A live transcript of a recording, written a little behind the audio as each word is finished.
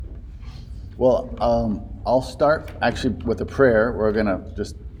Well, I'll start actually with a prayer. We're going to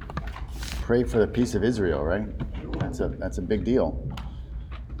just pray for the peace of Israel, right? That's a big deal.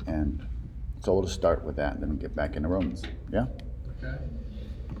 And so we'll just start with that and then we'll get back into Romans. Yeah? Okay.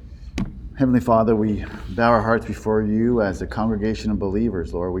 Heavenly Father, we bow our hearts before you as a congregation of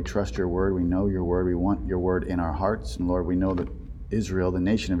believers, Lord. We trust your word. We know your word. We want your word in our hearts. And Lord, we know that Israel, the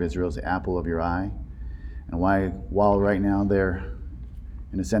nation of Israel, is the apple of your eye. And while right now they're,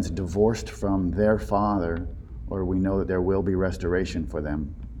 in a sense, divorced from their father, Lord, we know that there will be restoration for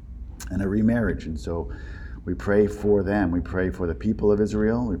them and a remarriage. And so we pray for them. We pray for the people of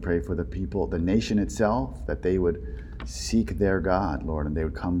Israel. We pray for the people, the nation itself, that they would seek their God, Lord, and they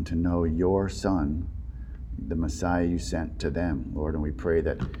would come to know your Son, the Messiah you sent to them, Lord. And we pray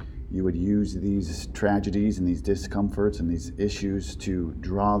that you would use these tragedies and these discomforts and these issues to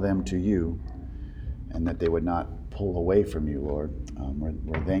draw them to you, and that they would not pull away from you, Lord.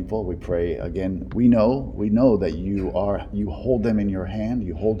 We're thankful. We pray again. We know that you hold them in your hand,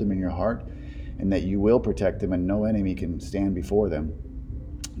 you hold them in your heart, and that you will protect them, and no enemy can stand before them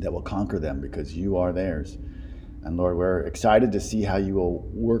that will conquer them, because you are theirs. And Lord, we're excited to see how you will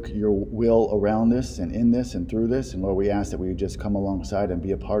work your will around this and in this and through this. And Lord, we ask that we would just come alongside and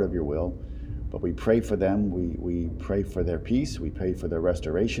be a part of your will. But we pray for them. We pray for their peace. We pray for their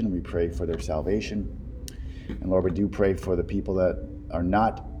restoration. We pray for their salvation. And Lord, we do pray for the people that are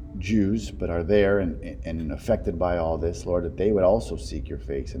not Jews but are there and affected by all this, Lord, that they would also seek your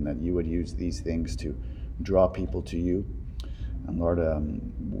face and that you would use these things to draw people to you. And Lord,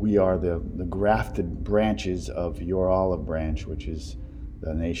 we are the grafted branches of your olive branch, which is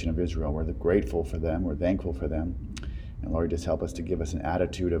the nation of Israel. We're grateful for them. We're thankful for them. And Lord, just help us to give us an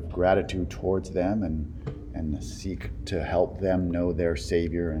attitude of gratitude towards them and seek to help them know their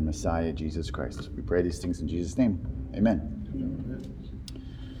Savior and Messiah, Jesus Christ. We pray these things in Jesus' name. Amen.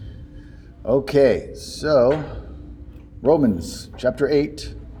 Okay, so Romans chapter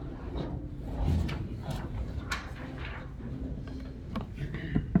 8.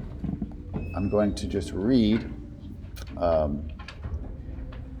 I'm going to just read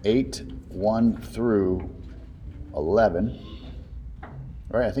 8:1 through 11.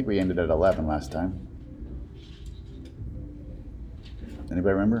 All right, I think we ended at 11 last time.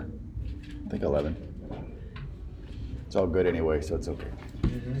 Anybody remember? I think 11. It's all good anyway, so it's okay.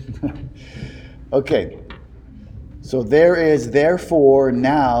 Okay. So there is therefore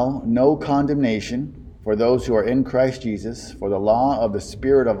now no condemnation for those who are in Christ Jesus, for the law of the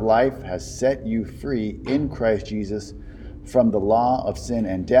Spirit of life has set you free in Christ Jesus from the law of sin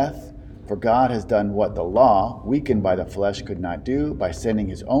and death. For God has done what the law, weakened by the flesh, could not do, by sending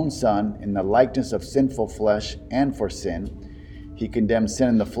his own Son in the likeness of sinful flesh and for sin. He condemned sin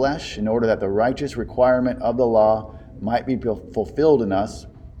in the flesh in order that the righteous requirement of the law might be fulfilled in us,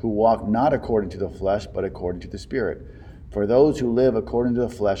 who walk not according to the flesh, but according to the Spirit. For those who live according to the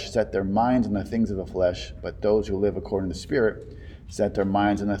flesh set their minds on the things of the flesh, but those who live according to the Spirit set their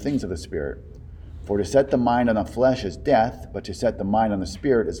minds on the things of the Spirit. For to set the mind on the flesh is death, but to set the mind on the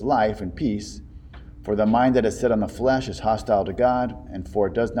Spirit is life and peace. For the mind that is set on the flesh is hostile to God, and for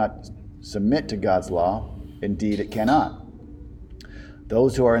it does not submit to God's law. Indeed, it cannot.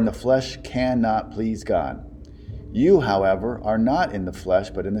 Those who are in the flesh cannot please God. You, however, are not in the flesh,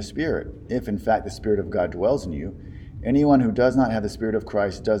 but in the Spirit, if in fact the Spirit of God dwells in you. Anyone who does not have the Spirit of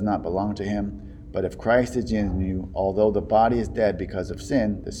Christ does not belong to him. But if Christ is in you, although the body is dead because of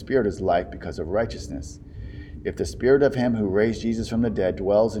sin, the Spirit is life because of righteousness. If the Spirit of him who raised Jesus from the dead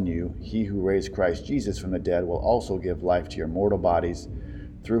dwells in you, he who raised Christ Jesus from the dead will also give life to your mortal bodies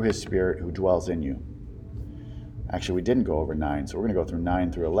through his Spirit who dwells in you. Actually, we didn't go over 9, so we're going to go through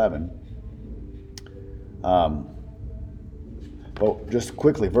 9 through 11. But just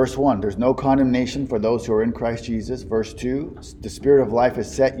quickly, verse 1, there's no condemnation for those who are in Christ Jesus. Verse 2, the Spirit of life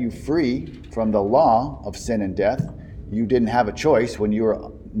has set you free from the law of sin and death. You didn't have a choice when you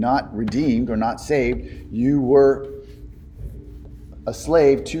were not redeemed or not saved. You were a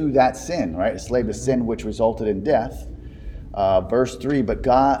slave to that sin, right? A slave to sin, which resulted in death. Verse 3, but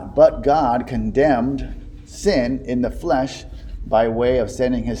God condemned sin in the flesh by way of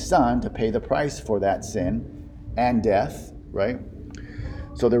sending his Son to pay the price for that sin and death, right?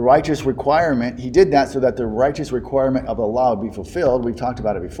 So the righteous requirement, he did that so that the righteous requirement of the law would be fulfilled. We've talked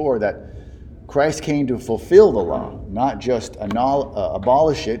about it before, that Christ came to fulfill the law, not just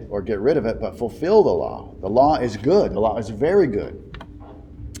abolish it or get rid of it, but fulfill the law. The law is good. The law is very good.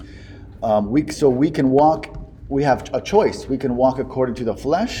 We can walk, we have a choice. We can walk according to the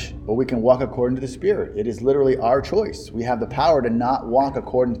flesh, or we can walk according to the Spirit. It is literally our choice. We have the power to not walk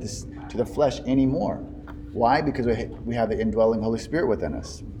according to the flesh anymore. Why? Because we have the indwelling Holy Spirit within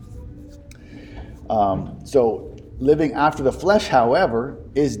us. So living after the flesh, however,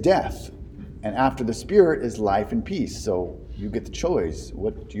 is death. And after the spirit is life and peace. So you get the choice.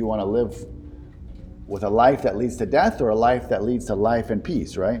 What do you want to live with, a life that leads to death or a life that leads to life and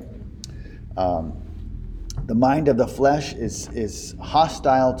peace, right? The mind of the flesh is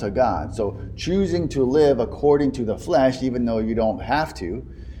hostile to God. So choosing to live according to the flesh, even though you don't have to,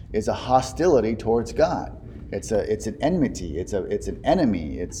 is a hostility towards God. It's an enmity. It's an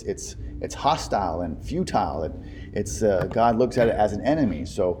enemy. It's hostile and futile. God looks at it as an enemy.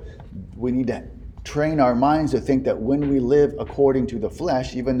 So we need to train our minds to think that when we live according to the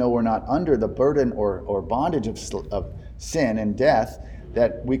flesh, even though we're not under the burden or bondage of sin and death,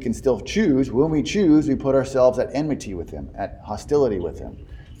 that we can still choose. When we choose, we put ourselves at enmity with him, at hostility with him.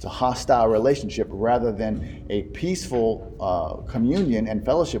 It's a hostile relationship rather than a peaceful communion and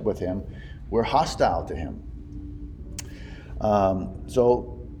fellowship with him. We're hostile to him.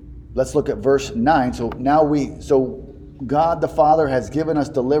 So let's look at verse 9. So God the Father has given us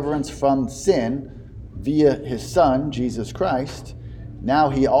deliverance from sin via his Son, Jesus Christ. Now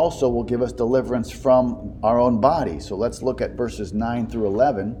he also will give us deliverance from our own body. So let's look at verses 9 through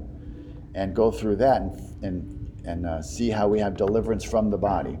 11 and go through that and see how we have deliverance from the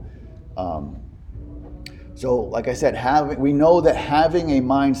body. So like I said, we know that having a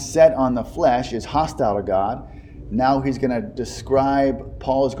mind set on the flesh is hostile to God. Now he's going to describe,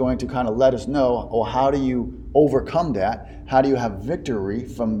 Paul is going to kind of let us know, how do you overcome that? How do you have victory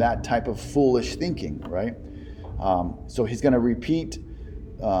from that type of foolish thinking, right? So he's going to repeat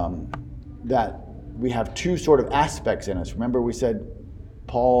that we have two sort of aspects in us. Remember we said,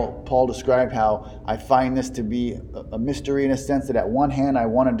 Paul described how I find this to be a mystery in a sense that at one hand I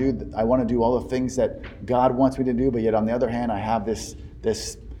want to do all the things that God wants me to do, but yet on the other hand I have this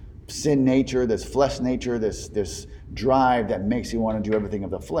sin nature, this flesh nature, this drive that makes you want to do everything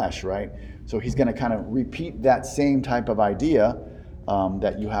of the flesh, right? So he's going to kind of repeat that same type of idea,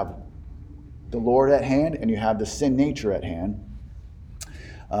 that you have the Lord at hand and you have the sin nature at hand.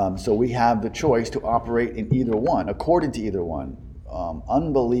 So we have the choice to operate in either one, according to either one.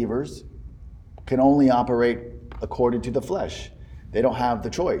 Unbelievers can only operate according to the flesh. They don't have the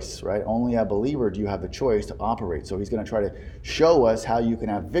choice, right? Only a believer do you have the choice to operate. So he's going to try to show us how you can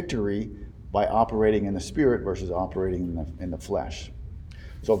have victory by operating in the spirit versus operating in the flesh.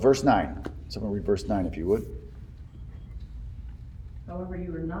 So verse 9. Someone read verse 9 if you would. However,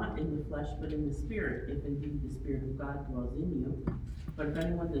 you are not in the flesh, but in the spirit, if indeed the Spirit of God dwells in you. But if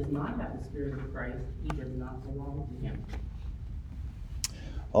anyone does not have the Spirit of Christ, he does not belong to him.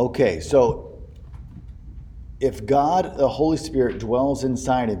 Okay, so if God, the Holy Spirit, dwells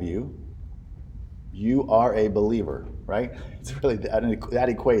inside of you, you are a believer, right? It's really that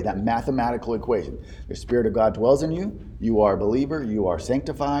equation, that mathematical equation. The Spirit of God dwells in you, you are a believer, you are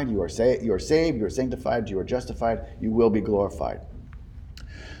sanctified, you are saved, you are sanctified, you are justified, you will be glorified.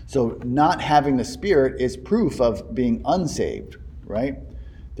 So not having the Spirit is proof of being unsaved, right?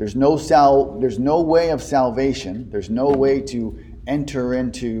 There's no way of salvation. There's no way to enter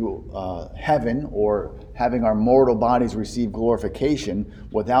into heaven or having our mortal bodies receive glorification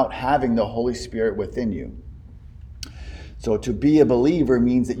without having the Holy Spirit within you. So to be a believer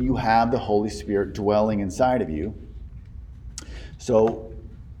means that you have the Holy Spirit dwelling inside of you. So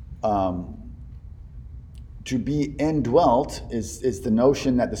to be indwelt is the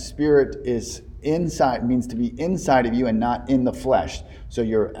notion that the Spirit is inside, means to be inside of you and not in the flesh. So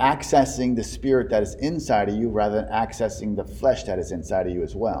you're accessing the Spirit that is inside of you rather than accessing the flesh that is inside of you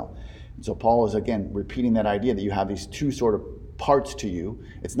as well. And so Paul is again repeating that idea that you have these two sort of parts to you.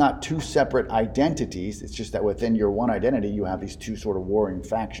 It's not two separate identities. It's just that within your one identity you have these two sort of warring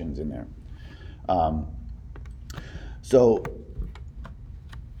factions in there. So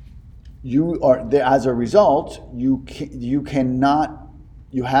you are, as a result, you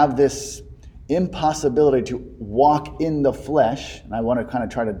have this impossibility to walk in the flesh. And I want to kind of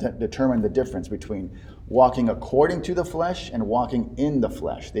try to determine the difference between walking according to the flesh and walking in the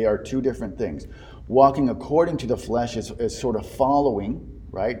flesh. They are two different things. Walking according to the flesh is sort of following,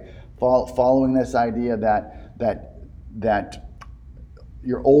 right? Following this idea that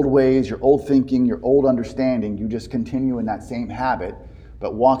your old ways, your old thinking, your old understanding, you just continue in that same habit.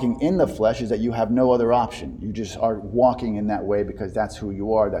 But walking in the flesh is that you have no other option. You just are walking in that way because that's who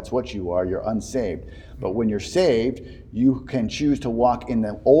you are, that's what you are, you're unsaved. But when you're saved, you can choose to walk in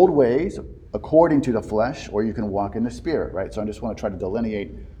the old ways according to the flesh, or you can walk in the Spirit, right? So I just want to try to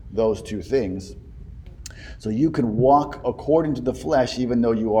delineate those two things. So you can walk according to the flesh even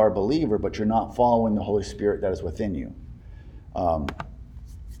though you are a believer, but you're not following the Holy Spirit that is within you.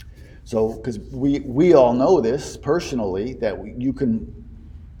 So because we all know this personally, that you can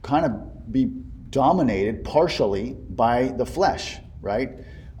kind of be dominated partially by the flesh, right?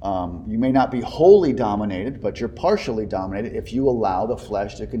 You may not be wholly dominated, but you're partially dominated if you allow the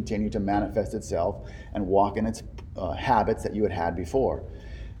flesh to continue to manifest itself and walk in its habits that you had before.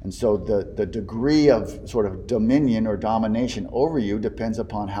 And so the degree of sort of dominion or domination over you depends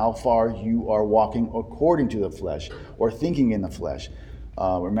upon how far you are walking according to the flesh or thinking in the flesh.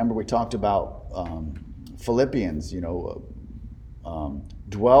 Remember we talked about Philippians,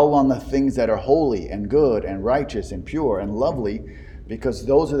 dwell on the things that are holy and good and righteous and pure and lovely, because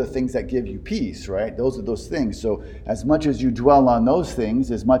those are the things that give you peace, right? Those are those things. So as much as you dwell on those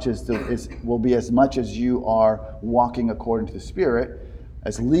things, as much as will be as much as you are walking according to the Spirit.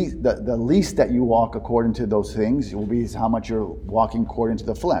 The least that you walk according to those things will be how much you're walking according to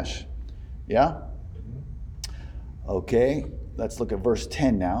the flesh. Yeah? Okay, let's look at verse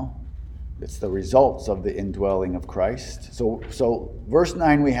 10 now. It's the results of the indwelling of Christ. So verse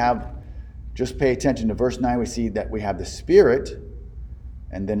 9 we have, just pay attention to verse 9, we see that we have the Spirit,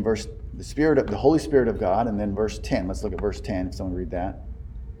 and then the Holy Spirit of God, and then verse 10. Let's look at verse 10, if someone read that.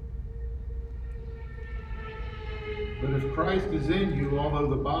 But if Christ is in you, although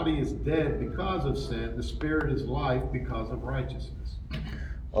the body is dead because of sin, the Spirit is life because of righteousness.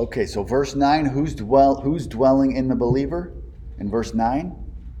 Okay, so verse 9, who's dwelling in the believer? In verse 9?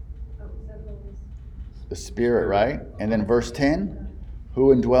 The Spirit, right? And then verse 10,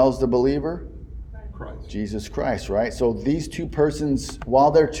 who indwells the believer? Christ. Jesus Christ, right? So these two persons, while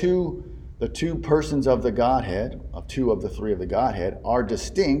they're the two persons of the Godhead, of two of the three of the Godhead, are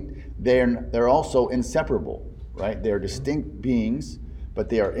distinct, they're also inseparable. Right? They're distinct beings, but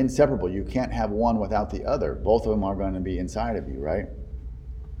they are inseparable. You can't have one without the other. Both of them are going to be inside of you, right?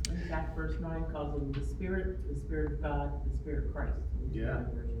 In fact, verse 9 calls them the Spirit of God, the Spirit of Christ. Yeah.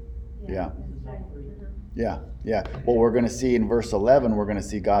 Yeah. Well, we're going to see in verse 11, we're going to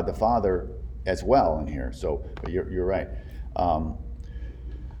see God the Father as well in here. So, but you're right.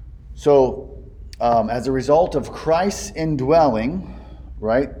 As a result of Christ's indwelling,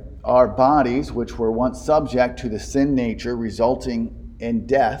 right? Our bodies, which were once subject to the sin nature resulting in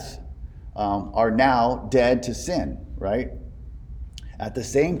death, are now dead to sin, right? At the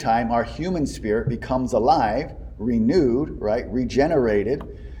same time, our human spirit becomes alive, renewed, right? Regenerated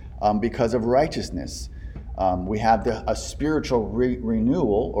because of righteousness. We have a spiritual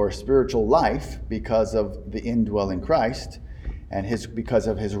renewal or spiritual life because of the indwelling Christ. And because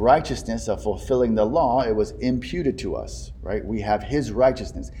of his righteousness of fulfilling the law, it was imputed to us, right? We have his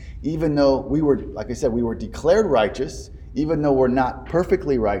righteousness. Even though we were, like I said, we were declared righteous, even though we're not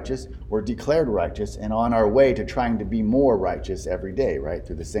perfectly righteous, we're declared righteous and on our way to trying to be more righteous every day, right?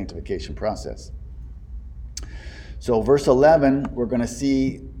 Through the sanctification process. So verse 11, we're going to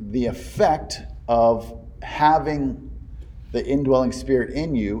see the effect of having the indwelling Spirit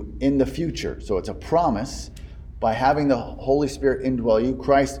in you in the future. So it's a promise. By having the Holy Spirit indwell you,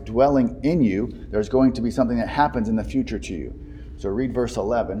 Christ dwelling in you, there's going to be something that happens in the future to you. So read verse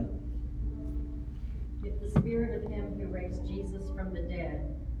 11. If the Spirit of him who raised Jesus from the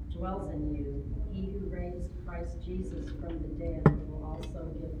dead dwells in you, he who raised Christ Jesus from the dead will also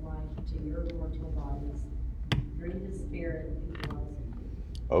give life to your mortal bodies through his Spirit who dwells in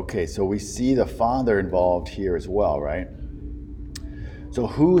you. Okay, so we see the Father involved here as well, right? So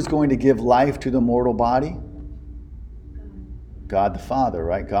who is going to give life to the mortal body? God the Father,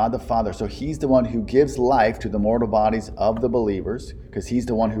 right? God the Father. So he's the one who gives life to the mortal bodies of the believers, because he's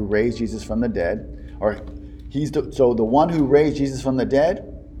the one who raised Jesus from the dead. So the one who raised Jesus from the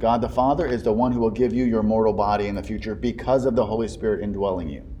dead, God the Father, is the one who will give you your mortal body in the future because of the Holy Spirit indwelling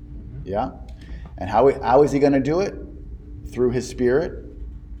you. Yeah? And how is he going to do it? Through his Spirit,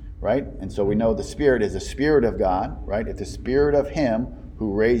 right? And so we know the Spirit is the Spirit of God, right? If the Spirit of him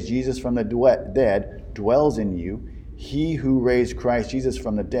who raised Jesus from the dead dwells in you, he who raised Christ Jesus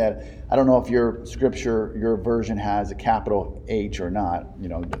from the dead. I don't know if your scripture, your version has a capital H or not,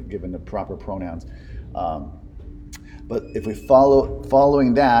 given the proper pronouns. But if we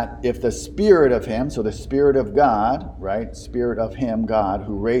following that, if the Spirit of him, so the Spirit of God, right, Spirit of him, God,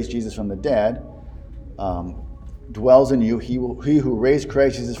 who raised Jesus from the dead, dwells in you, he who raised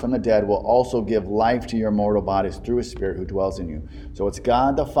Christ Jesus from the dead will also give life to your mortal bodies through his Spirit who dwells in you. So it's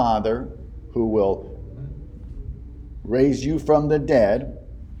God the Father who will raise you from the dead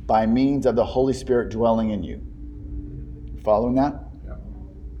by means of the Holy Spirit dwelling in you. Following that? Yeah.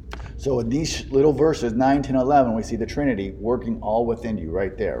 So in these little verses, 9, 10, 11, we see the Trinity working all within you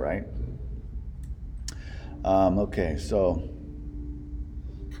right there, right? Okay, so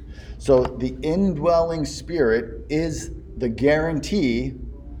the indwelling Spirit is the guarantee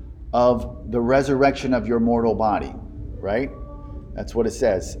of the resurrection of your mortal body, right? That's what it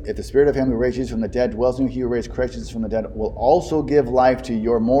says. If the Spirit of him who raised Jesus from the dead dwells in you, he who raised Christ Jesus from the dead will also give life to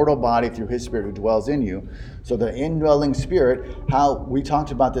your mortal body through his Spirit who dwells in you. So the indwelling Spirit, how we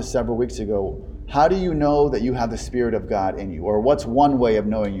talked about this several weeks ago. How do you know that you have the Spirit of God in you? Or what's one way of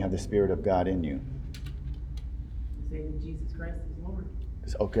knowing you have the Spirit of God in you? Say that Jesus Christ is Lord.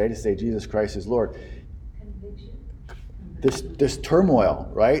 It's okay to say Jesus Christ is Lord. This turmoil,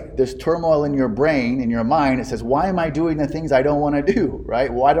 right? This turmoil in your brain, in your mind, it says, why am I doing the things I don't want to do,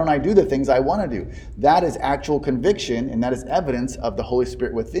 right? Why don't I do the things I want to do? That is actual conviction, and that is evidence of the Holy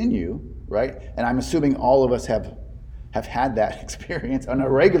Spirit within you, right? And I'm assuming all of us have had that experience, and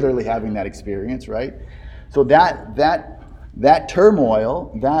are regularly having that experience, right? So that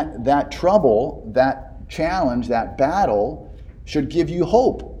turmoil, that trouble, that challenge, that battle should give you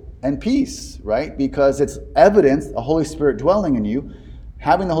hope and peace, right? Because it's evidence, the Holy Spirit dwelling in you.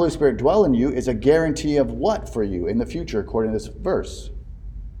 Having the Holy Spirit dwell in you is a guarantee of what for you in the future, according to this verse?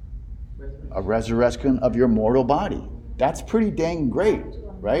 A resurrection of your mortal body. That's pretty dang great,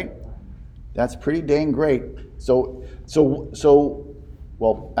 right? That's pretty dang great. So,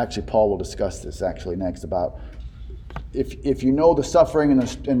 well, actually, Paul will discuss this actually next about if you know the suffering and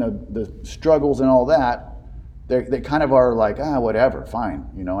the struggles and all that, they kind of are like, whatever, fine.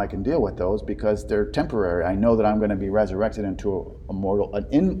 I can deal with those because they're temporary. I know that I'm going to be resurrected into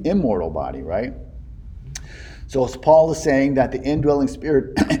an immortal body, right? So as Paul is saying that the indwelling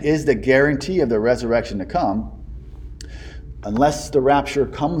Spirit is the guarantee of the resurrection to come, unless the rapture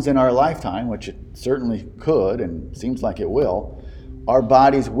comes in our lifetime, which it certainly could and seems like it will, our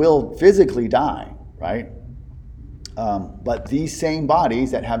bodies will physically die, right? But these same bodies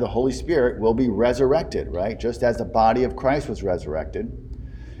that have the Holy Spirit will be resurrected, right? Just as the body of Christ was resurrected.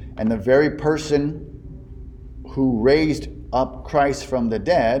 And the very person who raised up Christ from the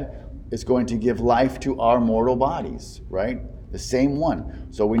dead is going to give life to our mortal bodies, right? The same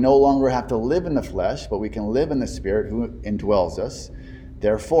one. So we no longer have to live in the flesh, but we can live in the Spirit who indwells us.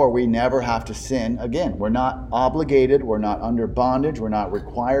 Therefore, we never have to sin again. We're not obligated. We're not under bondage. We're not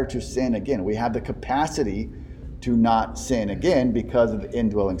required to sin again. We have the capacity to not sin again because of the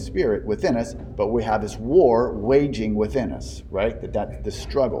indwelling Spirit within us, but we have this war waging within us, right? That's the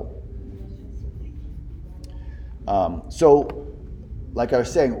struggle. So, like I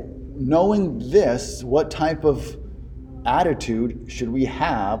was saying, knowing this, what type of attitude should we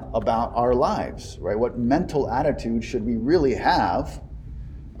have about our lives, right? What mental attitude should we really have?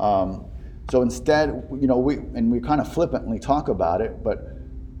 So instead, we kind of flippantly talk about it, but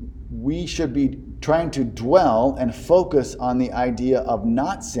we should be trying to dwell and focus on the idea of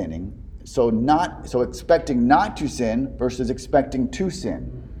not sinning. So expecting not to sin versus expecting to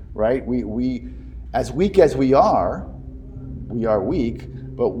sin, right? We as weak as we are weak,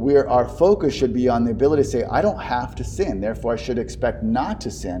 but our focus should be on the ability to say, I don't have to sin, therefore I should expect not to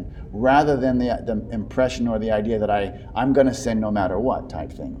sin, rather than the impression or the idea that I'm going to sin no matter what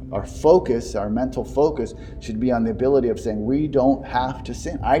type thing. Our focus, our mental focus, should be on the ability of saying, we don't have to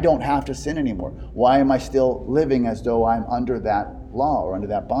sin. I don't have to sin anymore. Why am I still living as though I'm under that law or under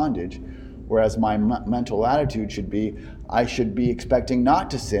that bondage? Whereas my mental attitude should be, I should be expecting not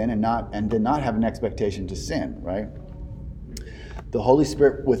to sin and then not have an expectation to sin, right? The Holy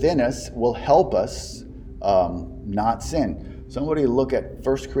Spirit within us will help us not sin. Somebody look at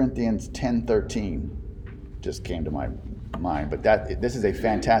 1 Corinthians 10:13. Just came to my mind, but this is a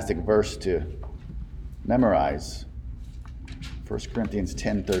fantastic verse to memorize. 1 Corinthians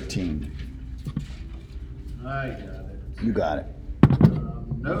 10:13. I got it. You got it.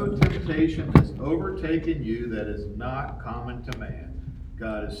 No temptation has overtaken you that is not common to man.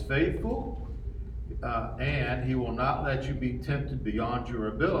 God is faithful, and he will not let you be tempted beyond your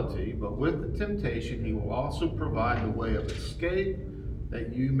ability, but with the temptation he will also provide the way of escape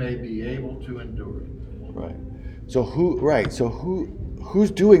that you may be able to endure it. Right. So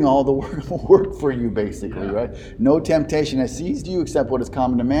who's doing all the work for you, basically, Yeah. right? No temptation has seized you except what is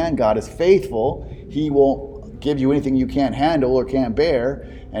common to man. God is faithful. He won't give you anything you can't handle or can't bear.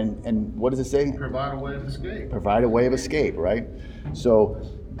 And what does it say? Provide a way of escape. Provide a way of escape, right? So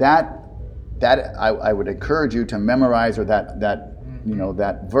that I would encourage you to memorize, or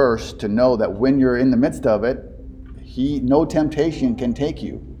that verse, to know that when you're in the midst of it, no temptation can take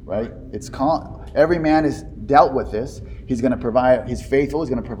you, right? Every man has dealt with this. He's going to provide. He's faithful. He's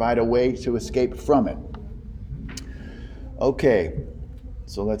going to provide a way to escape from it. Okay,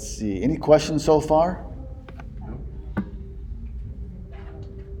 so let's see. Any questions so far?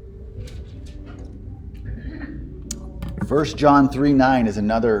 1 John 3:9 is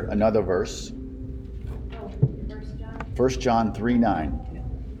another verse. 1 John 3:9.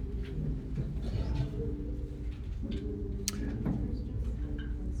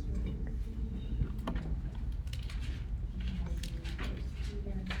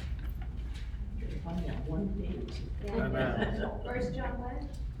 Amen. 1 John what?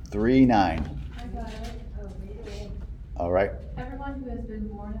 3:9. I got it. Oh, read away. All right. Everyone who has been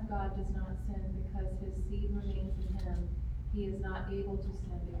born of God does not sin because his seed remains in him. He is not able to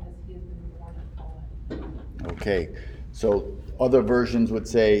sin because he has been born of God. Okay. So other versions would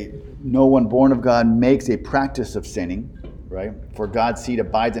say, no one born of God makes a practice of sinning, right? For God's seed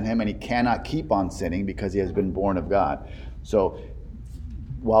abides in him, and he cannot keep on sinning because he has been born of God. So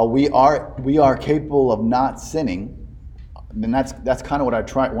while we are capable of not sinning, and that's kind of what I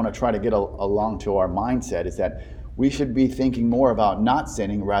want to try to get along to our mindset, is that we should be thinking more about not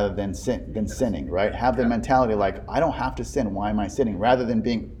sinning rather than sinning, right? Have the mentality like, I don't have to sin, why am I sinning? Rather than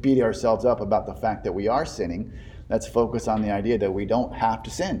beating ourselves up about the fact that we are sinning, let's focus on the idea that we don't have to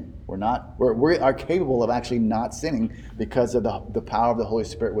sin. We are capable of actually not sinning because of the power of the Holy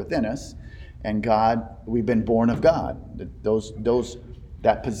Spirit within us. And God, we've been born of God. That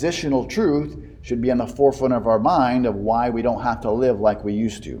positional truth should be on the forefront of our mind of why we don't have to live like we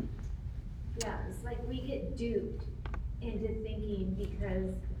used to. Yeah, it's like we get duped into thinking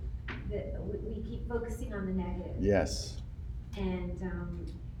because we keep focusing on the negative. Yes. And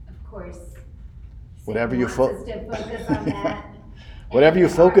of course, Whatever Satan you wants us to focus on that. Whatever you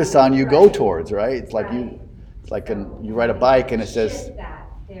focus on, you go towards, right? It's like Right. you ride a bike and it says, Shift that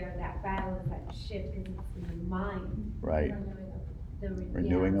battle is that shift because it's in the mind. right,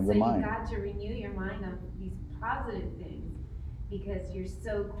 Renewing of the mind. So you got to renew your mind on these positive things because you're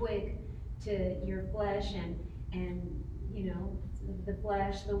so quick to your flesh and you know, the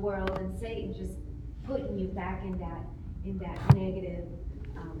flesh, the world, and Satan just putting you back in that negative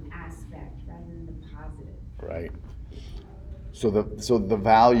aspect rather than the positive. right. So the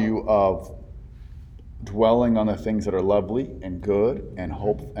value of dwelling on the things that are lovely and good and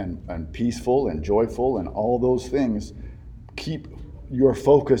hope and peaceful and joyful and all those things, keep your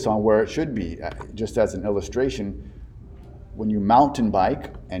focus on where it should be. Just as an illustration, when you mountain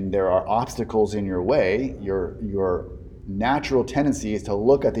bike and there are obstacles in your way, your natural tendency is to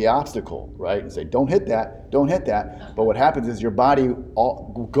look at the obstacle, right? And say, don't hit that. But what happens is your body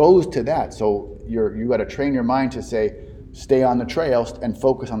goes to that. So you got to train your mind to say, stay on the trail and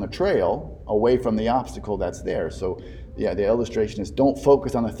focus on the trail away from the obstacle that's there. So yeah, the illustration is don't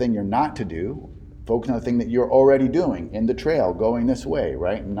focus on the thing you're not to do. Focus on the thing that you're already doing in the trail, going this way,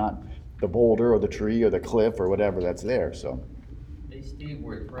 right? And not the boulder or the tree or the cliff or whatever that's there. So, Hey Steve,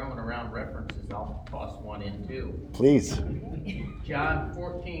 we're throwing around references. I'll toss one in too. please. John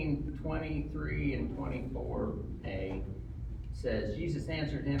 14:23 and 24a says, Jesus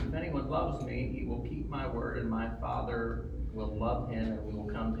answered him, if anyone loves me, he will keep my word, and my Father will love him, and we will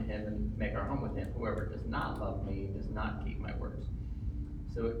come to him and make our home with him. Whoever does not love me does not keep my words.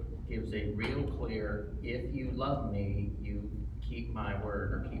 So it gives a real clear, if you love me, you keep my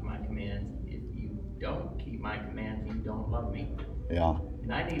word or keep my commands. If you don't keep my commands, you don't love me. Yeah.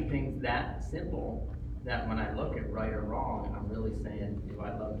 And I need things that simple that when I look at right or wrong, I'm really saying, do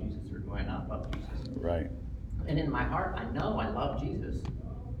I love Jesus or do I not love Jesus? Right. And in my heart, I know I love Jesus.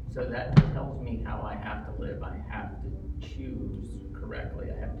 So that tells me how I have to live. I have to choose correctly.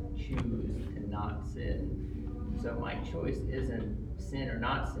 I have to choose to not sin. So my choice isn't sin or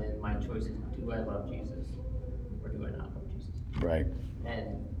not sin. My choice is, do I love Jesus or do I not love Jesus? Right.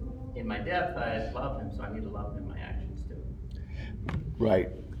 And in my depth, I love him, so I need to love him in my actions too. Right.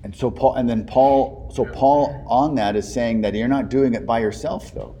 And so Paul on that is saying that you're not doing it by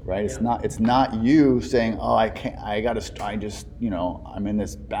yourself though, right? It's not you saying, oh, I'm in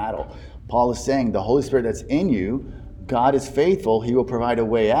this battle. Paul is saying the Holy Spirit that's in you, God is faithful, he will provide a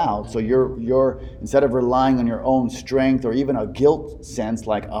way out. So you're instead of relying on your own strength or even a guilt sense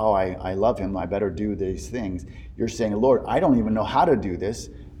like, oh, I love him, I better do these things. You're saying, Lord, I don't even know how to do this.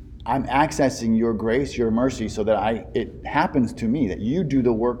 I'm accessing your grace, your mercy, so that it happens to me, that you do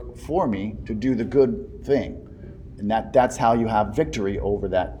the work for me to do the good thing. And that's how you have victory over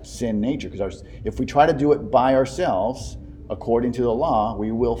that sin nature. Because if we try to do it by ourselves, according to the law,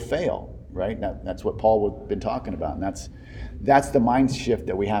 we will fail, right? That's what Paul has been talking about. And that's the mind shift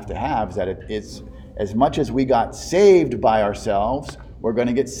that we have to have, is that it's as much as we got saved by ourselves, we're going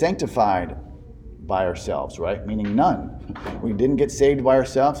to get sanctified by ourselves, right? Meaning none. We didn't get saved by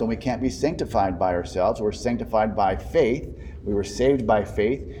ourselves, and we can't be sanctified by ourselves. We're sanctified by faith. We were saved by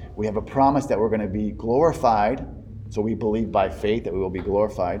faith. We have a promise that we're going to be glorified, so we believe by faith that we will be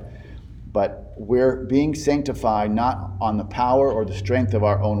glorified. But we're being sanctified not on the power or the strength of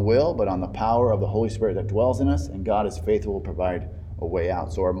our own will, but on the power of the Holy Spirit that dwells in us, and God is faithful to provide a way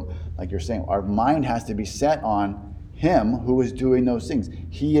out. So like you're saying, our mind has to be set on him who is doing those things.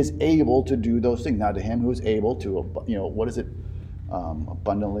 He is able to do those things. Now to him who is able to, what is it?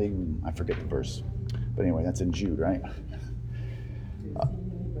 Abundantly, I forget the verse. But anyway, that's in Jude, right?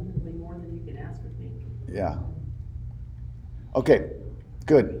 Infinitely more than you can ask or think. Yeah. Okay,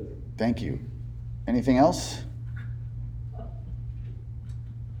 good. Thank you. Anything else? I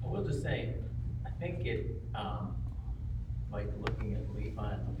will just say, I think it, like looking at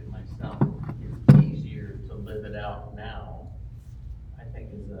Levi and looking at myself, it's easier to live it out now, I think,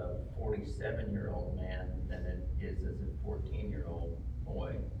 as a 47-year-old man than it is as a 14-year-old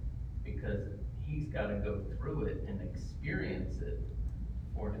boy, because he's got to go through it and experience it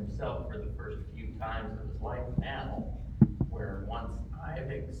for himself for the first few times of his life now, where once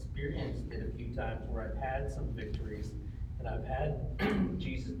I've experienced it a few times where I've had some victories and I've had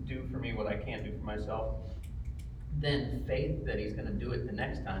Jesus do for me what I can't do for myself, then faith that he's going to do it the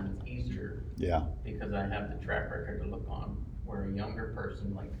next time is easier. Yeah. Because I have the track record to look on, where a younger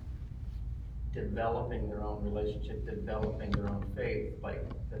person, like, developing their own relationship, developing their own faith, like,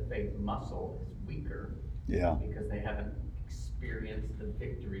 the faith muscle is weaker. Yeah. Because they haven't experienced the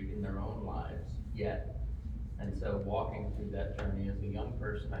victory in their own lives yet. And so walking through that journey as a young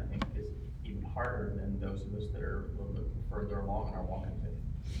person, I think, is even harder than those of us that are a little bit further along in our walk in faith.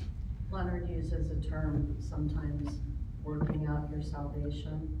 Leonard uses a term sometimes, working out your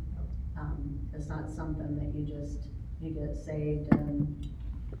salvation. It's not something that you get saved and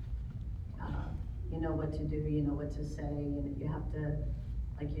you know what to do, you know what to say, and you have to,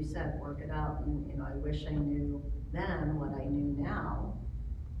 like you said, work it out. And I wish I knew then what I knew now.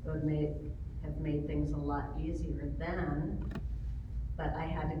 It would have made things a lot easier then, but I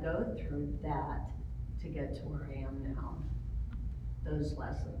had to go through that to get to where I am now. Those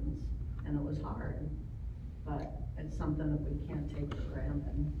lessons, and it was hard, but it's something that we can't take for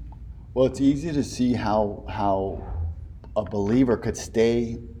granted. Well, it's easy to see how a believer could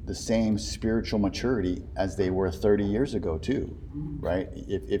stay the same spiritual maturity as they were 30 years ago too, right?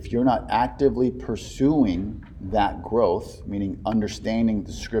 If you're not actively pursuing that growth, meaning understanding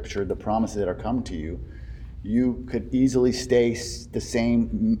the scripture, the promises that are coming to you, you could easily stay the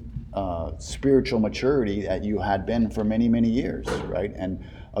same spiritual maturity that you had been for many, many years, right? And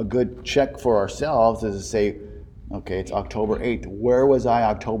a good check for ourselves is to say, okay, it's October 8th. Where was I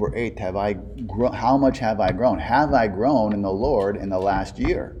October 8th? How much have I grown? Have I grown in the Lord in the last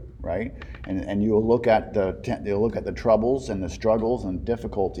year, right? And you'll look at the troubles and the struggles and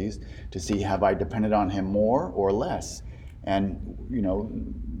difficulties to see, have I depended on Him more or less? And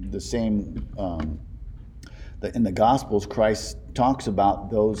the same in the Gospels, Christ talks about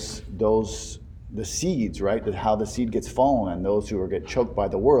the seeds, right? How the seed gets fallen, and those who get choked by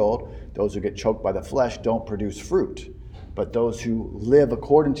the world, those who get choked by the flesh, don't produce fruit. But those who live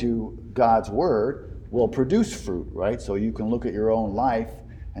according to God's word will produce fruit, right? So you can look at your own life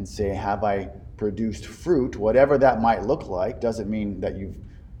and say, have I produced fruit? Whatever that might look like, doesn't mean that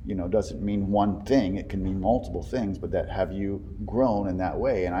doesn't mean one thing. It can mean multiple things, but that have you grown in that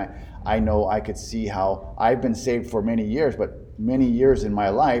way? And I know I could see how I've been saved for many years, but many years in my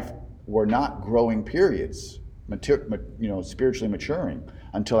life were not growing periods, spiritually maturing,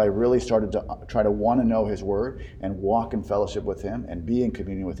 until I really started to try to want to know His word and walk in fellowship with Him and be in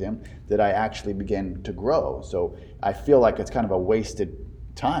communion with Him, that I actually began to grow. So I feel like it's kind of a wasted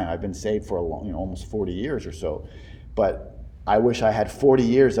time. I've been saved for almost 40 years or so, but I wish I had 40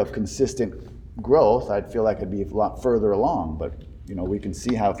 years of consistent growth. I'd feel like I'd be a lot further along. But we can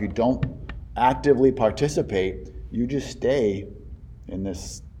see how if you don't actively participate, you just stay in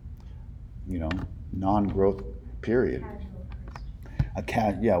this non-growth period.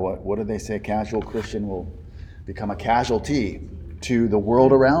 What do they say? A casual Christian will become a casualty to the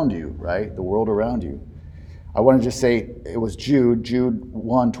world around you, right? The world around you. I want to just say, it was Jude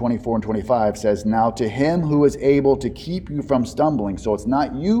 1, 24 and 25 says, now to Him who is able to keep you from stumbling. So it's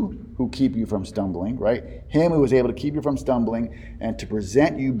not you who keep you from stumbling, right? Him who is able to keep you from stumbling and to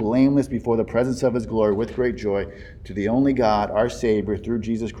present you blameless before the presence of His glory with great joy. To the only God, our Savior, through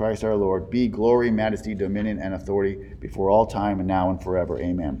Jesus Christ our Lord, be glory, majesty, dominion, and authority before all time and now and forever.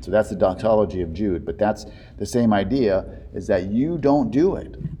 Amen. So that's the doxology of Jude. But that's the same idea, is that you don't do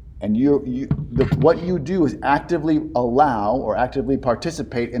it. And what you do is actively allow or actively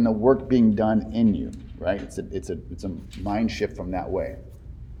participate in the work being done in you, right? It's a mind shift from that way.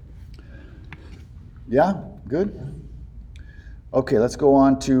 Yeah, good. Okay, let's go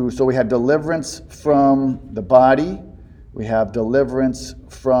on to, so we had deliverance from the body. We have deliverance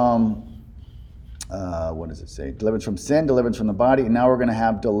from, what does it say? Deliverance from sin, deliverance from the body. And now we're going to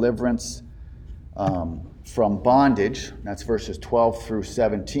have deliverance from bondage. That's verses 12 through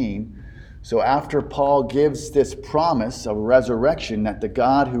 17. So after Paul gives this promise of resurrection, that the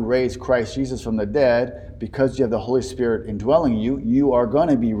God who raised Christ Jesus from the dead, because you have the Holy Spirit indwelling you, you are going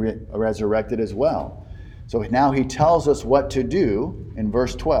to be resurrected as well. So now he tells us what to do in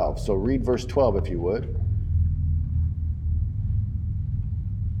verse 12. So read verse 12 if you would.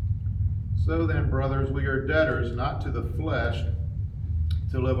 So then, brothers, we are debtors not to the flesh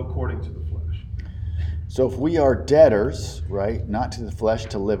to live according to the flesh. So if we are debtors, right, not to the flesh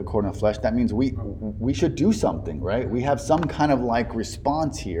to live according to the flesh, that means we should do something, right? We have some kind of like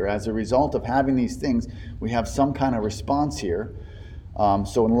response here. As a result of having these things, we have some kind of response here.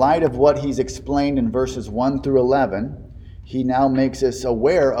 So in light of what he's explained in verses 1 through 11, he now makes us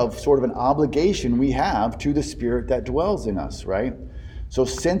aware of sort of an obligation we have to the Spirit that dwells in us, right? So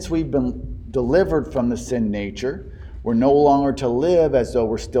since we've been delivered from the sin nature, we're no longer to live as though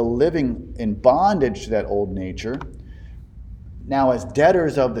we're still living in bondage to that old nature. Now, as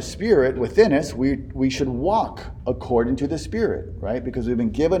debtors of the Spirit within us, we should walk according to the Spirit, right? Because we've been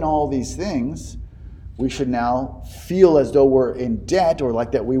given all these things, we should now feel as though we're in debt, or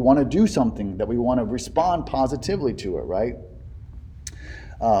like that we want to do something, that we want to respond positively to it, right?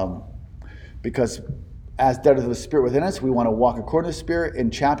 Because as debtors of the Spirit within us, we want to walk according to the Spirit. In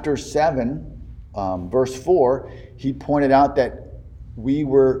chapter 7, verse 4, he pointed out that we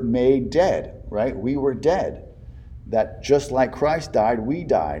were made dead, right? We were dead. That just like Christ died, we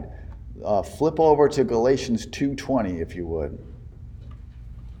died. Flip over to Galatians 2:20, if you would.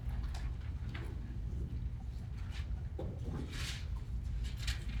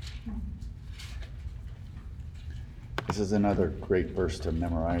 This is another great verse to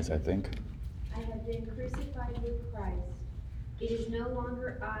memorize, I think. I have been crucified with Christ. It is no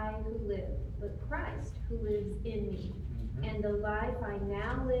longer I who live, but Christ who lives in me. And the life I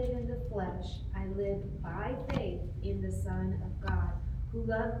now live in the flesh, I live by faith in the Son of God, who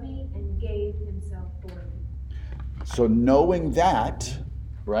loved me and gave himself for me. So knowing that,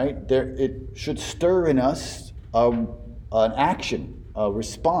 right, it should stir in us an action, a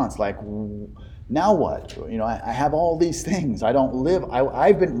response, like, now what? You know, I have all these things. I don't live.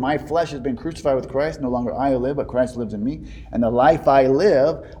 My flesh has been crucified with Christ. No longer I live, but Christ lives in me. And the life I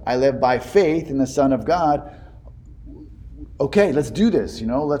live by faith in the Son of God. Okay, let's do this. You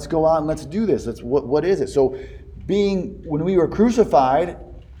know, let's go out and let's do this. What is it? So, when we were crucified,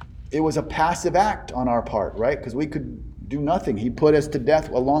 it was a passive act on our part, right? Because we could do nothing. He put us to death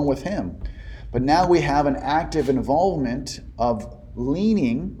along with him. But now we have an active involvement of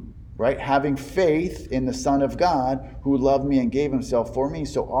leaning, right? Having faith in the Son of God who loved me and gave himself for me.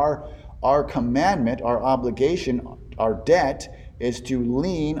 So our commandment, our obligation, our debt is to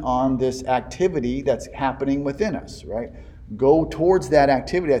lean on this activity that's happening within us, right? Go towards that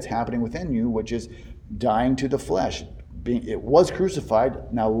activity that's happening within you, which is dying to the flesh. It was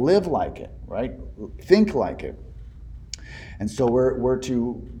crucified, now live like it, right? Think like it. And so we're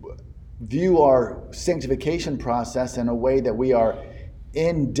to view our sanctification process in a way that we are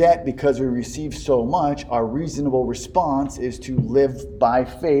in debt because we receive so much. Our reasonable response is to live by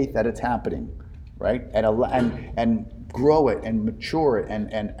faith that it's happening, right? And grow it and mature it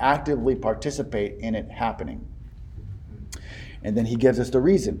and actively participate in it happening. And then he gives us the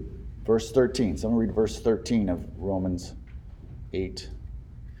reason. Verse 13. Someone read verse 13 of Romans 8.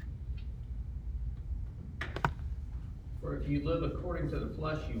 For if you live according to the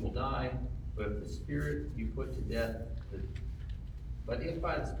flesh, you will die. But if the Spirit you put to death, but if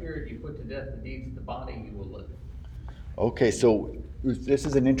by the Spirit you put to death the deeds of the body, you will live. Okay, so this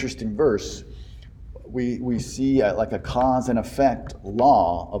is an interesting verse. We see like a cause and effect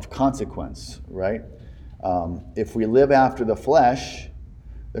law of consequence, right? If we live after the flesh,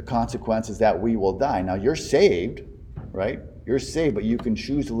 the consequence is that we will die. Now you're saved, right? You're saved, but you can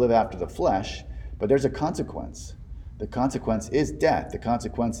choose to live after the flesh, but there's a consequence. The consequence is death. The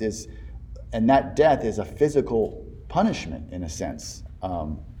consequence is, and that death is a physical punishment in a sense,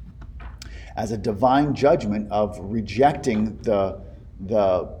 as a divine judgment of rejecting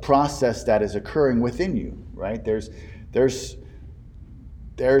the process that is occurring within you, right? There's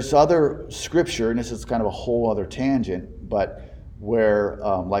other scripture, and this is kind of a whole other tangent, but where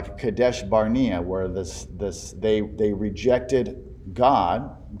like Kadesh Barnea, where they rejected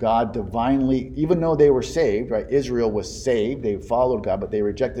God divinely, even though they were saved, right? Israel was saved, they followed God, but they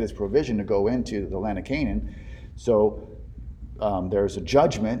rejected his provision to go into the land of Canaan. So there's a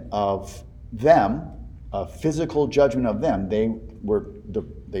judgment of them, a physical judgment of them. They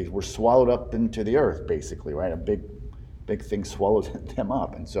were swallowed up into the earth, basically, right? A big thing swallowed them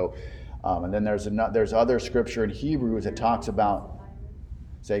up. And so, and then there's other scripture in Hebrews that talks about.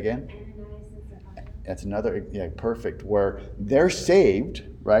 Say again. That's another, yeah, perfect. Where they're saved,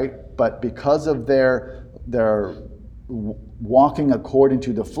 right? But because of their walking according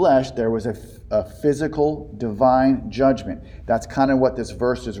to the flesh, there was a physical divine judgment. That's kind of what this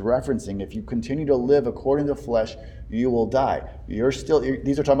verse is referencing. If you continue to live according to the flesh, you will die. These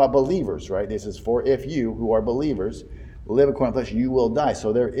are talking about believers, right? This is for if you, who are believers, live according to the flesh, you will die.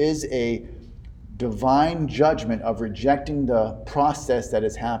 So there is a divine judgment of rejecting the process that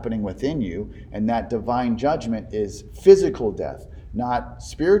is happening within you, and that divine judgment is physical death, not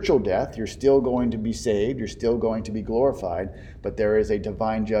spiritual death. You're still going to be saved, you're still going to be glorified, but there is a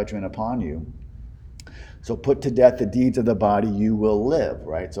divine judgment upon you. So put to death the deeds of the body, you will live,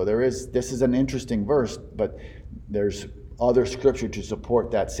 right? So this is an interesting verse, but there's other scripture to support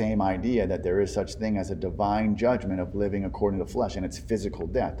that same idea that there is such thing as a divine judgment of living according to the flesh, and it's physical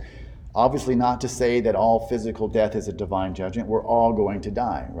death. Obviously not to say that all physical death is a divine judgment. We're all going to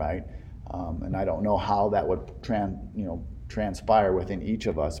die, right? And I don't know how that would transpire within each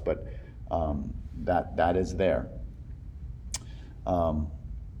of us, but that is there.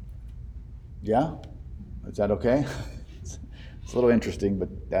 Yeah? Is that okay? It's a little interesting, but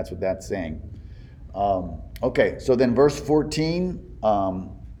that's what that's saying. Okay, so then verse 14,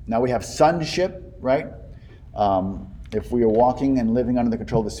 now we have sonship, right? If we are walking and living under the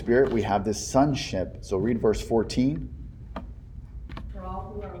control of the Spirit, we have this sonship. So read verse 14. For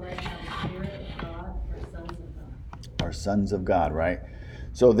all who are led by the Spirit of God are sons of God. Are sons of God, right?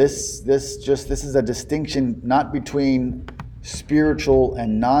 So this is a distinction not between spiritual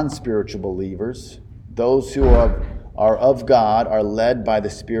and non-spiritual believers. Those who are of God are led by the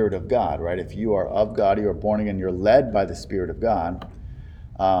Spirit of God, right? If you are of God, you are born again, you're led by the Spirit of God.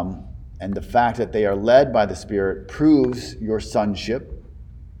 And the fact that they are led by the Spirit proves your sonship.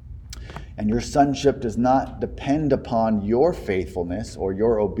 And your sonship does not depend upon your faithfulness or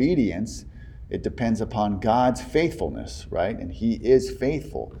your obedience. It depends upon God's faithfulness, right? And He is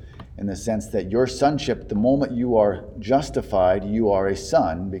faithful in the sense that your sonship, the moment you are justified, you are a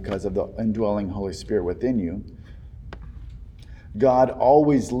son because of the indwelling Holy Spirit within you. God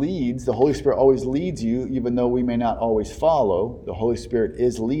always leads, the Holy Spirit always leads you, even though we may not always follow. The Holy Spirit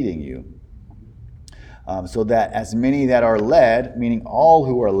is leading you. So that as many that are led, meaning all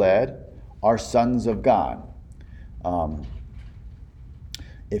who are led, are sons of God.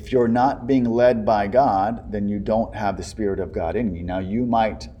 If you're not being led by God, then you don't have the Spirit of God in you. Now you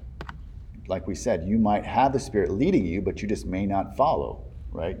might, like we said, you might have the Spirit leading you, but you just may not follow,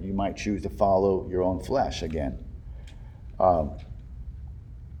 right? You might choose to follow your own flesh again.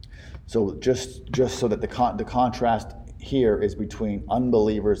 So just so that the contrast here is between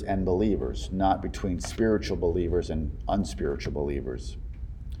unbelievers and believers, not between spiritual believers and unspiritual believers.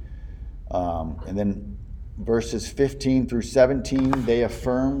 And then verses 15 through 17, they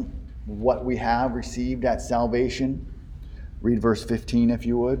affirm what we have received at salvation. Read verse 15 if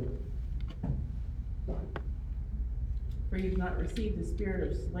you would. For you have not received the spirit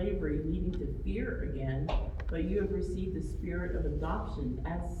of slavery leading to fear again, but you have received the spirit of adoption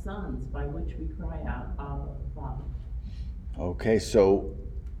as sons, by which we cry out, Abba, Father. Okay, so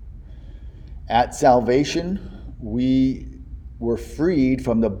at salvation, we were freed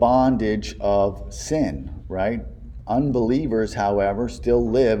from the bondage of sin, right? Unbelievers, however, still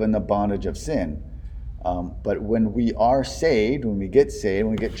live in the bondage of sin. But when we are saved, when we get saved,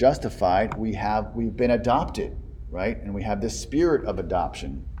 when we get justified, we've been adopted, right? And we have this spirit of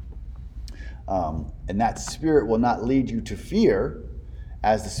adoption. And that spirit will not lead you to fear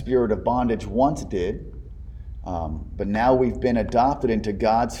as the spirit of bondage once did. But now we've been adopted into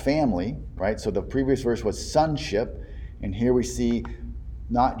God's family, right? So the previous verse was sonship. And here we see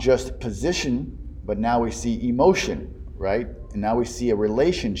not just position, but now we see emotion, right? And now we see a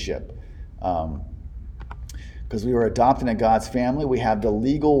relationship. Because we were adopted into God's family, we have the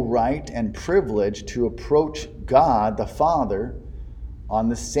legal right and privilege to approach God, the Father, on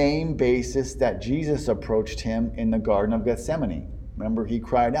the same basis that Jesus approached him in the Garden of Gethsemane. Remember, he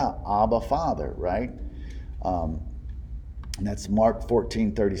cried out, Abba, Father, right? And that's Mark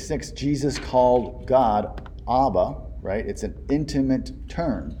 14:36. Jesus called God Abba, right? It's an intimate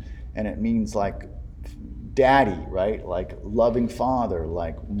term, and it means like daddy, right? Like loving father,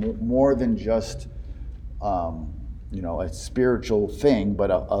 like more than just a spiritual thing,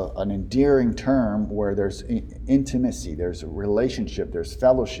 but an endearing term where there's intimacy, there's a relationship, there's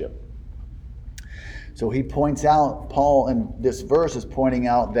fellowship. So he points out, Paul in this verse is pointing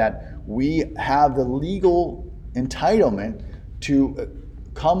out that we have the legal entitlement to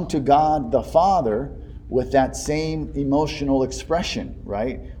come to God the Father with that same emotional expression,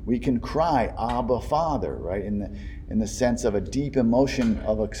 right? We can cry, Abba, Father, right? In the sense of a deep emotion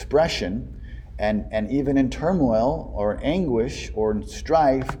of expression. And even in turmoil or anguish or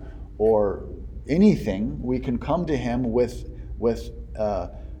strife or anything, we can come to him with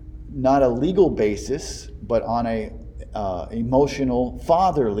not a legal basis, but on a emotional,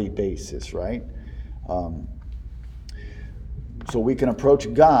 fatherly basis, right? So we can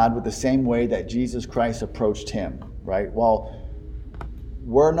approach God with the same way that Jesus Christ approached him, right? Well,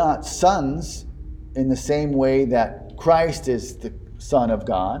 we're not sons in the same way that Christ is the Son of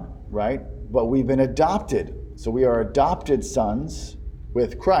God, right? But we've been adopted. So we are adopted sons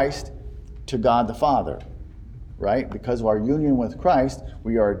with Christ to God the Father, right? Because of our union with Christ,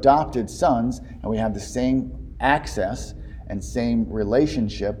 we are adopted sons, and we have the same access and same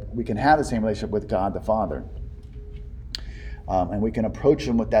relationship. We can have the same relationship with God the Father. And we can approach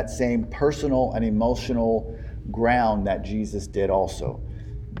him with that same personal and emotional ground that Jesus did also.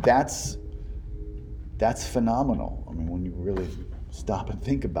 That's phenomenal. I mean, when you really stop and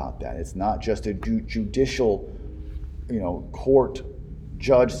think about that, it's not just a judicial, court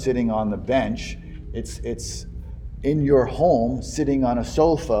judge sitting on the bench. It's in your home, sitting on a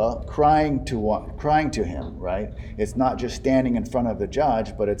sofa, crying to him, right? It's not just standing in front of the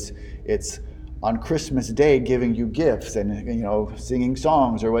judge, but it's on Christmas Day giving you gifts and singing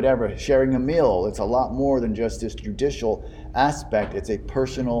songs or whatever, sharing a meal. It's a lot more than just this judicial aspect. It's a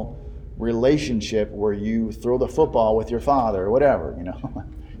personal relationship where you throw the football with your father or whatever,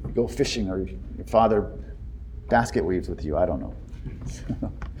 you go fishing, or your father basket weaves with you. I don't know.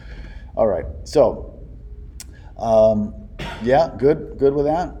 All right. So, good with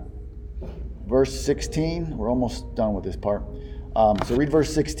that. Verse 16. We're almost done with this part. So read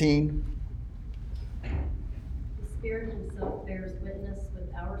verse 16. The Spirit himself bears witness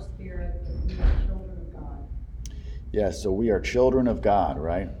with our spirit that we are children of God. Yes, so we are children of God,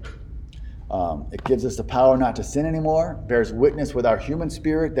 right? It gives us the power not to sin anymore, bears witness with our human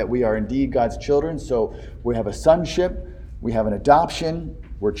spirit that we are indeed God's children. So we have a sonship, we have an adoption,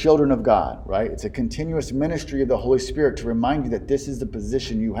 we're children of God, right? It's a continuous ministry of the Holy Spirit to remind you that this is the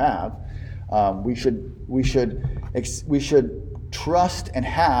position you have. We should trust and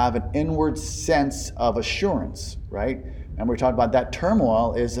have an inward sense of assurance, right? And we're talking about that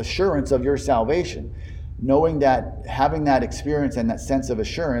turmoil is assurance of your salvation. Knowing that, having that experience and that sense of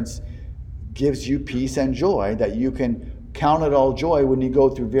assurance gives you peace and joy, that you can count it all joy when you go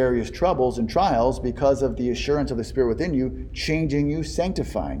through various troubles and trials because of the assurance of the Spirit within you, changing you,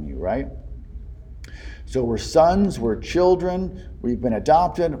 sanctifying you, right? So we're sons, we're children, we've been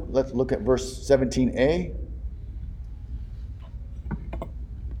adopted. Let's look at verse 17a.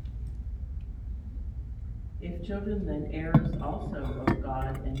 If children, then heirs also of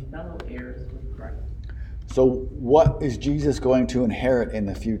God and fellow heirs with Christ. So what is Jesus going to inherit in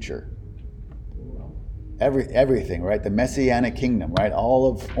the future? Everything, right? The Messianic kingdom, right?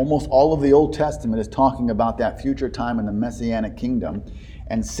 Almost all of the Old Testament is talking about that future time in the Messianic kingdom.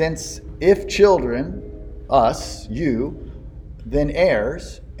 And since if children, us, you, then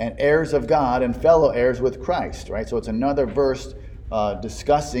heirs, and heirs of God and fellow heirs with Christ, right? So it's another verse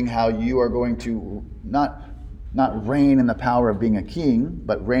discussing how you are going to not reign in the power of being a king,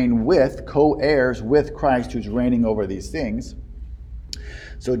 but reign with, co-heirs with Christ who's reigning over these things.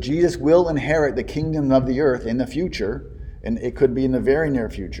 So Jesus will inherit the kingdom of the earth in the future, and it could be in the very near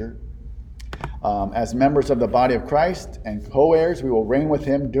future. As members of the body of Christ and co-heirs, we will reign with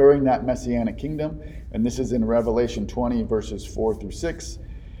him during that Messianic kingdom. And this is in Revelation 20, verses 4 through 6.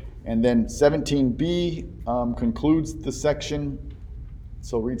 And then 17b concludes the section.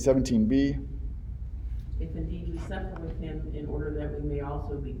 So read 17b. If indeed we suffer with him, in order that we may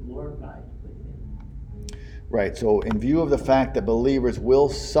also be glorified with him. Right, so in view of the fact that believers will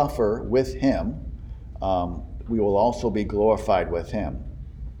suffer with him, we will also be glorified with him.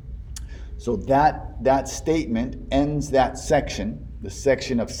 So that statement ends that section, the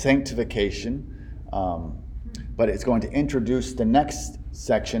section of sanctification, but it's going to introduce the next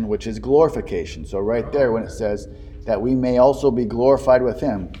section, which is glorification. So right there, when it says that we may also be glorified with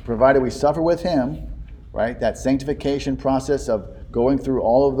him, provided we suffer with him, right, that sanctification process of going through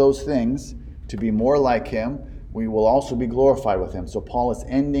all of those things to be more like him, we will also be glorified with him. So Paul is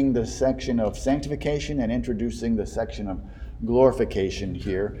ending the section of sanctification and introducing the section of glorification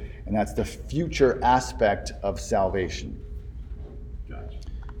here, and that's the future aspect of salvation. Gotcha.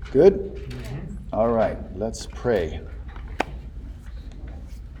 Good? Mm-hmm. All right, let's pray.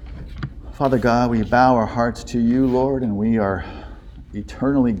 Father God, we bow our hearts to you, Lord, and we are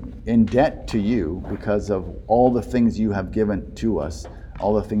eternally in debt to you because of all the things you have given to us,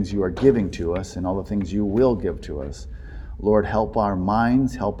 all the things you are giving to us, and all the things you will give to us. Lord, help our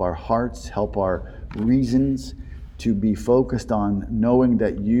minds, help our hearts, help our reasons to be focused on knowing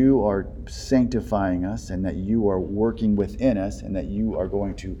that you are sanctifying us and that you are working within us and that you are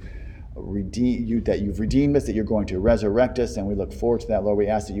going to that you've redeemed us, that you're going to resurrect us, and we look forward to that, Lord. We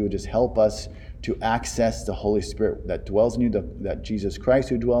ask that you would just help us to access the Holy Spirit that dwells in you, that Jesus Christ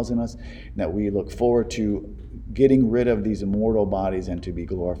who dwells in us, and that we look forward to getting rid of these immortal bodies and to be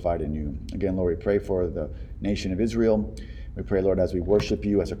glorified in you. Again, Lord, we pray for the nation of Israel. We pray, Lord, as we worship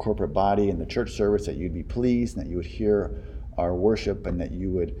you as a corporate body in the church service, that you'd be pleased and that you would hear our worship and that you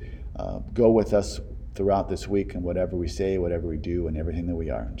would go with us throughout this week and whatever we say, whatever we do, and everything that we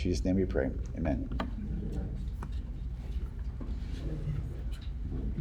are. In Jesus' name we pray. Amen.